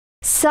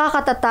sa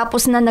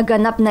katatapos na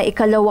naganap na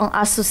ikalawang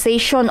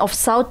Association of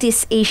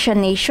Southeast Asian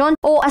Nation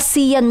o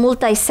ASEAN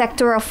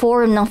Multi-Sectoral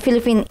Forum ng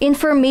Philippine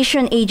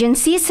Information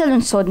Agency sa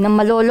lungsod ng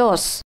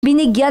Malolos.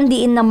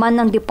 Binigyan-diin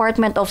naman ng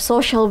Department of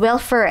Social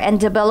Welfare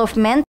and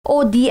Development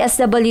o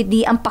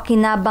DSWD ang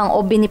pakinabang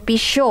o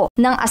benepisyo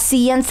ng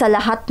ASEAN sa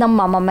lahat ng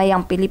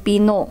mamamayang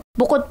Pilipino.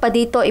 Bukod pa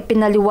dito,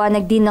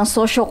 ipinaliwanag din ng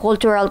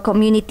Socio-Cultural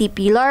Community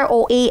Pillar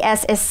o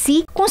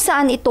ASSC kung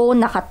saan ito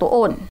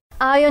nakatuon.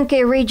 Ayon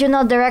kay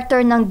Regional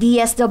Director ng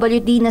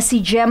DSWD na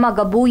si Gemma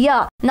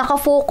Gabuya,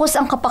 nakafocus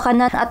ang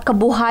kapakanan at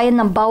kabuhayan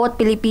ng bawat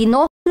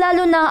Pilipino,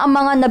 lalo na ang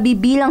mga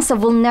nabibilang sa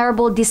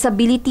Vulnerable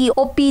Disability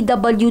o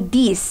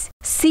PWDs,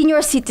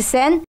 Senior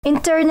Citizen,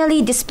 Internally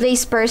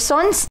Displaced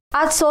Persons,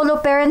 at Solo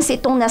Parents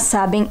itong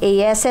nasabing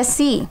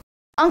ASSC.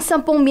 Ang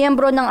 10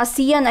 miyembro ng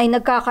ASEAN ay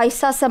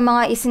nagkakaisa sa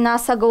mga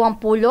isinasagawang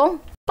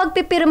pulong,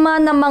 pagpipirma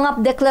ng mga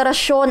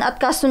deklarasyon at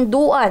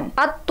kasunduan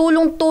at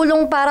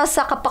tulong-tulong para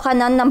sa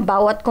kapakanan ng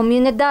bawat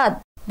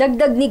komunidad.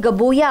 Dagdag ni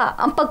Gabuya,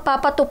 ang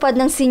pagpapatupad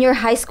ng senior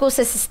high school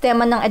sa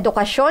sistema ng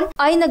edukasyon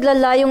ay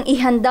naglalayong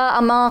ihanda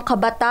ang mga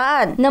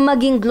kabataan na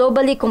maging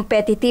globally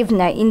competitive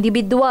na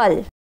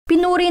individual.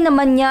 Pinuri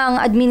naman niya ang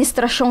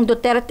Administrasyong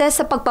Duterte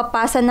sa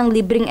pagpapasa ng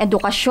libreng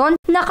edukasyon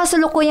na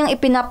kasalukuyang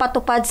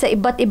ipinapatupad sa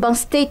iba't ibang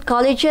state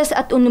colleges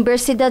at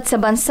universidad sa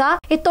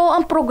bansa. Ito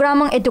ang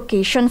programang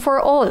Education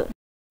for All.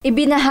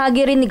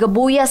 Ibinahagi rin ni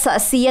Gabuya sa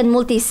ASEAN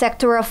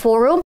Multi-Sectoral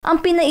Forum ang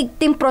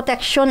pinaigting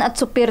proteksyon at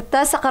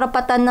suporta sa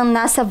karapatan ng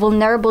nasa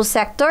vulnerable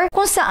sector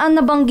kung saan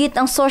nabanggit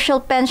ang social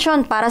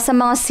pension para sa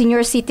mga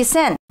senior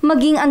citizen,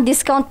 maging ang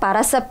discount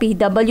para sa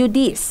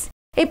PWDs.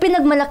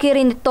 Ipinagmalaki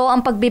rin ito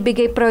ang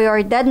pagbibigay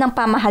prioridad ng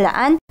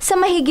pamahalaan sa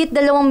mahigit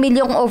 2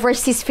 milyong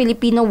overseas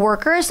Filipino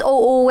workers o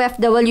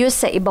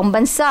OFWs sa ibang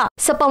bansa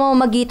sa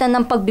pamamagitan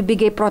ng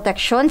pagbibigay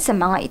proteksyon sa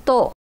mga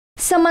ito.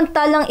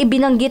 Samantalang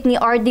ibinanggit ni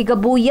RD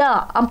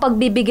Gabuya ang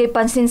pagbibigay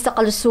pansin sa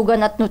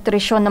kalusugan at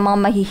nutrisyon ng mga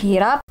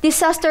mahihirap,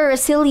 disaster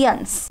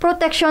resilience,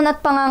 proteksyon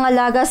at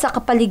pangangalaga sa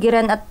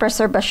kapaligiran at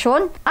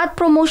preserbasyon, at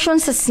promotion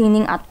sa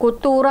sining at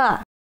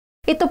kultura.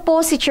 Ito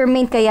po si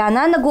Chairman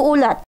Kayana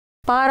nag-uulat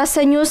para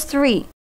sa News 3.